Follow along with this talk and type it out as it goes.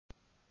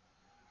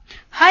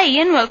Hi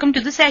and welcome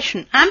to the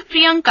session. I'm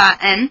Priyanka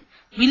and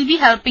we'll be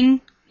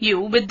helping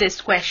you with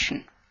this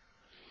question.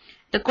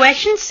 The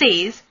question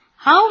says,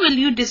 how will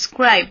you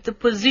describe the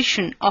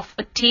position of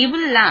a table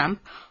lamp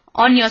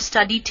on your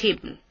study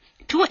table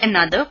to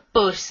another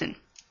person?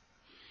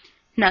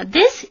 Now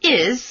this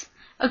is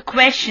a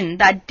question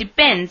that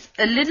depends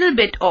a little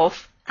bit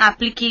of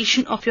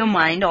application of your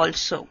mind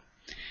also.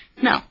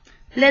 Now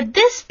let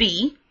this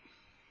be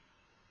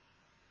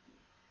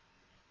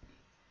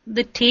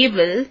the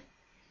table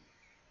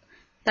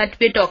that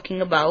we're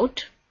talking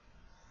about.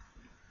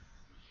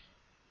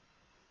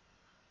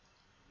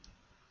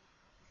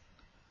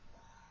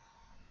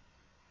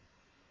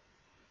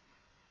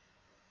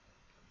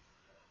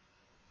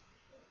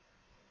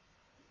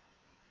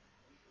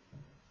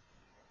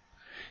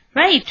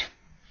 Right.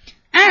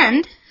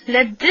 And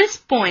let this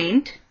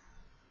point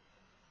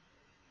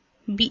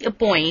be a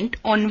point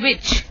on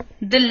which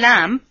the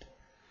lamp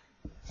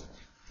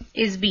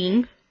is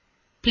being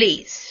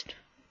placed.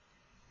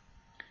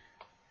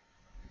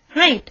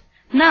 Right.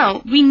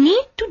 Now we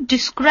need to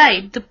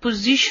describe the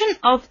position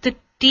of the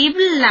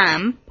table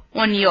lamp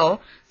on your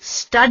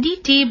study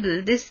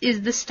table. This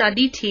is the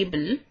study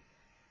table.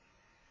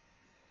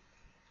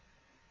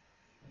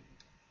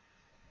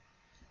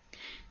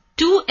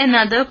 To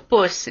another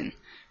person.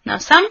 Now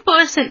some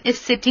person is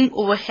sitting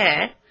over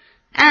here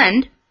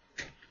and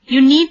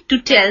you need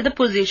to tell the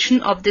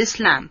position of this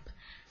lamp.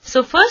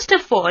 So first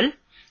of all,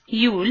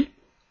 you'll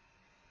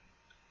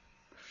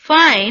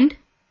find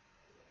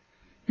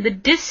the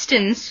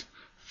distance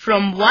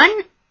from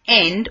one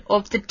end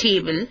of the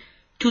table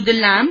to the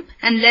lamp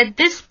and let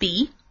this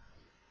be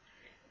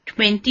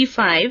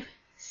 25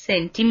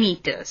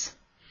 centimeters.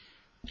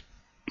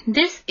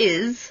 This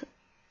is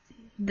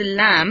the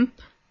lamp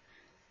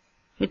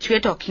which we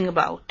are talking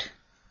about.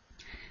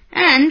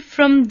 And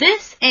from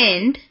this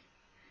end,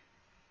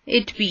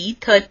 it be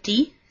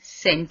 30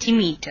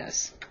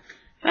 centimeters.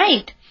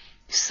 Right.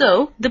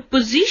 So the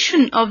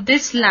position of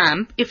this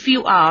lamp, if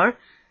you are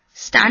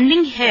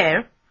standing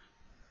here,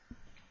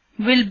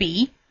 will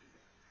be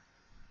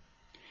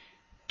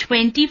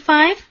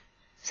 25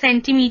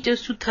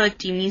 centimeters to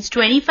 30, means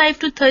 25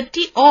 to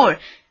 30, or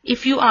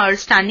if you are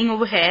standing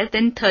over here,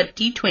 then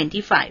 30,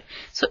 25.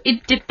 So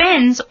it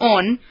depends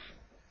on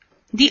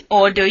the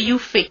order you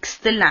fix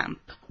the lamp.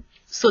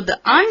 So the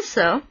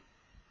answer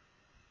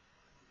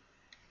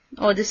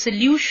or the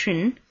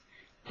solution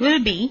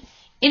will be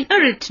in a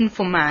written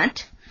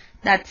format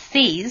that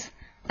says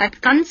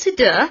that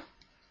consider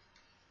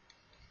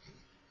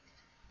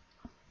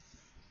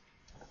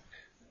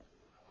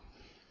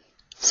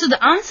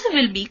the answer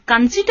will be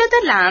consider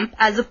the lamp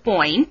as a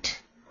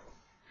point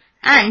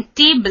and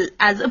table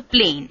as a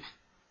plane.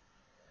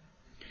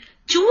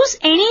 Choose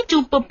any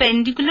two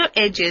perpendicular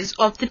edges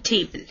of the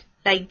table.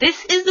 Like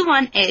this is the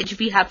one edge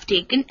we have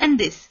taken and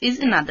this is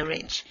another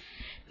edge.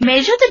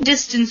 Measure the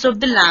distance of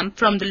the lamp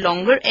from the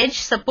longer edge.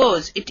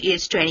 Suppose it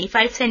is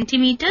 25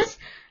 centimeters.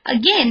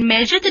 Again,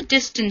 measure the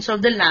distance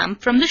of the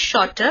lamp from the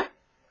shorter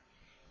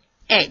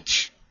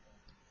edge.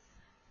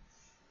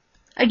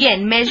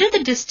 Again, measure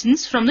the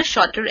distance from the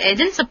shorter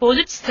edge and suppose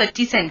it's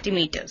 30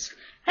 centimeters.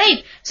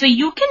 Right. So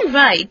you can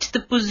write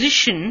the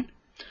position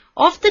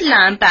of the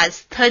lamp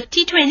as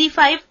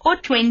 30-25 or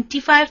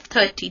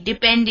 25-30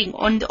 depending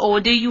on the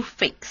order you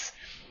fix.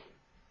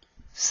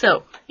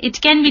 So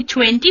it can be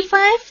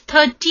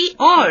 25-30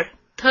 or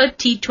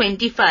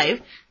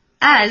 30-25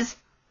 as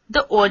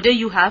the order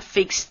you have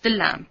fixed the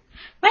lamp.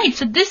 Right,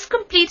 so this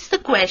completes the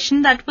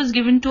question that was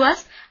given to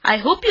us. I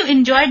hope you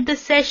enjoyed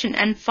this session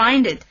and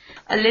find it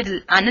a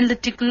little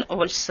analytical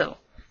also.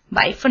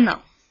 Bye for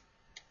now.